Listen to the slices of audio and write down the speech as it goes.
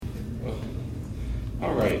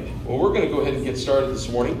All right. Well, we're going to go ahead and get started this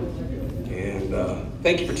morning. And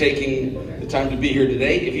thank you for taking the time to be here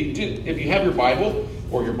today. If you have your Bible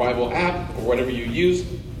or your Bible app or whatever you use,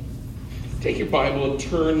 take your Bible and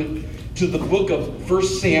turn to the book of 1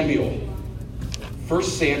 Samuel. 1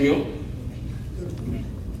 Samuel.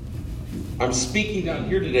 I'm speaking down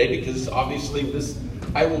here today because obviously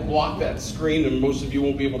I will block that screen and most of you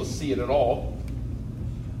won't be able to see it at all.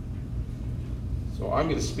 So I'm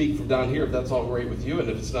going to speak from down here if that's all right with you, and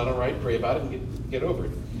if it's not all right, pray about it and get over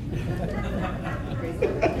it.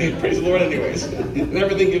 Praise the Lord anyways. And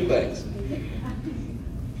everything, give thanks.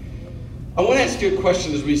 I want to ask you a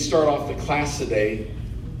question as we start off the class today,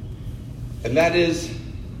 and that is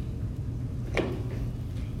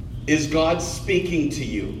God speaking to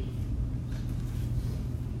you?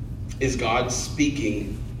 Is God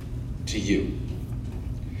speaking to you?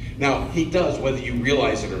 Now, he does, whether you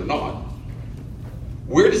realize it or not.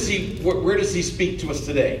 Where does he speak to us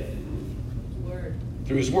today? Word.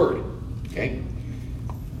 Through his word. Okay?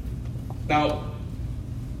 Now,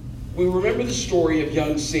 we remember the story of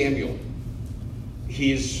young Samuel.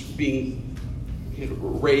 He is being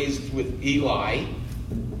raised with Eli,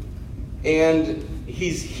 and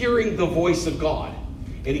he's hearing the voice of God.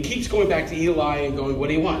 And he keeps going back to Eli and going, what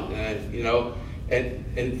do you want?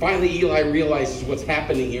 And finally Eli realizes what's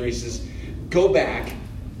happening here. He says, go back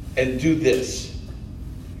and do this.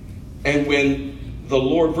 And when the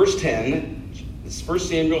Lord, verse 10, it's 1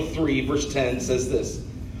 Samuel 3, verse 10 says this.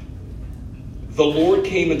 The Lord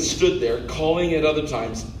came and stood there, calling at other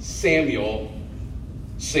times, Samuel,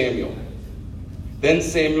 Samuel. Then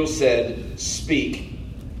Samuel said, speak,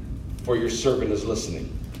 for your servant is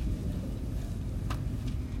listening.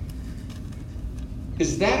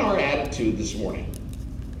 Is that our attitude this morning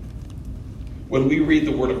when we read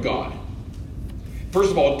the Word of God? First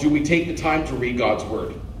of all, do we take the time to read God's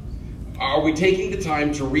Word? Are we taking the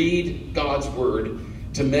time to read God's Word,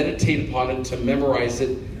 to meditate upon it, to memorize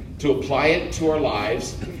it, to apply it to our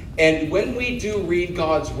lives? And when we do read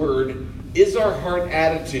God's Word, is our heart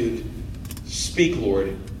attitude, speak,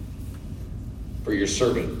 Lord, for your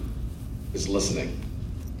servant is listening?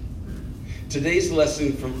 Today's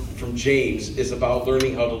lesson from James is about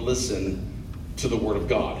learning how to listen to the Word of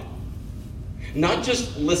God. Not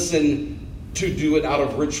just listen to do it out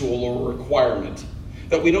of ritual or requirement.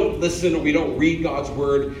 That we don't listen or we don't read God's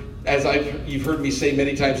Word, as you've heard me say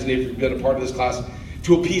many times, and if you've been a part of this class,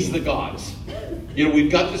 to appease the gods.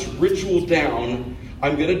 We've got this ritual down.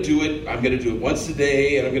 I'm going to do it. I'm going to do it once a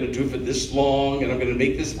day, and I'm going to do it for this long, and I'm going to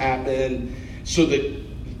make this happen so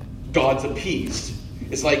that God's appeased.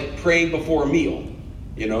 It's like praying before a meal.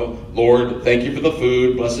 Lord, thank you for the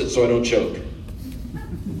food. Bless it so I don't choke.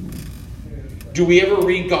 Do we ever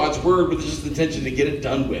read God's Word with just the intention to get it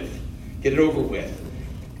done with? Get it over with?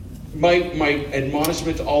 My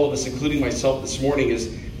admonishment to all of us, including myself this morning,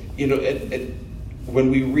 is, when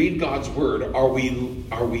we read God's Word, are we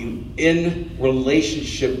in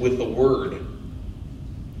relationship with the Word?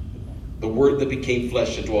 The Word that became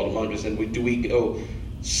flesh and dwelt among us. And do we go,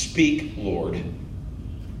 speak, Lord,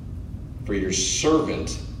 for your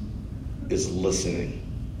servant is listening?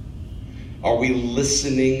 Are we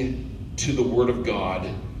listening to the Word of God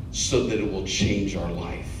so that it will change our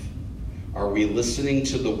life? Are we listening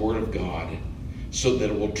to the Word of God so that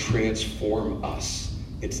it will transform us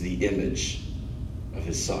into the image of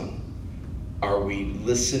His Son? Are we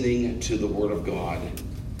listening to the Word of God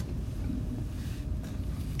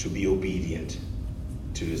to be obedient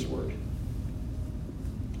to His Word?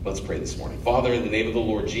 Let's pray this morning. Father, in the name of the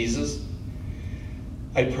Lord Jesus,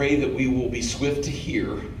 I pray that we will be swift to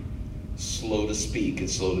hear, slow to speak, and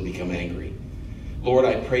slow to become angry. Lord,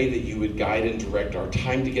 I pray that you would guide and direct our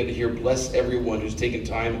time together here. Bless everyone who's taken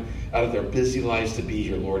time out of their busy lives to be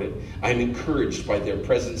here, Lord. I'm encouraged by their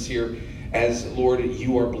presence here as, Lord,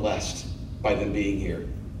 you are blessed by them being here.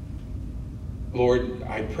 Lord,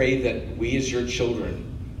 I pray that we as your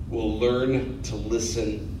children will learn to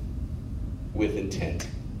listen with intent.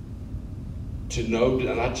 To know,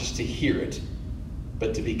 not just to hear it,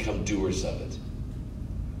 but to become doers of it.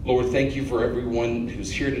 Lord, thank you for everyone who's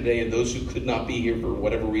here today and those who could not be here for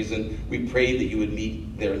whatever reason. We pray that you would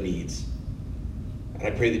meet their needs. And I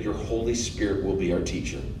pray that your Holy Spirit will be our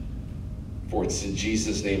teacher. For it's in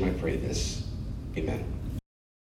Jesus' name I pray this. Amen.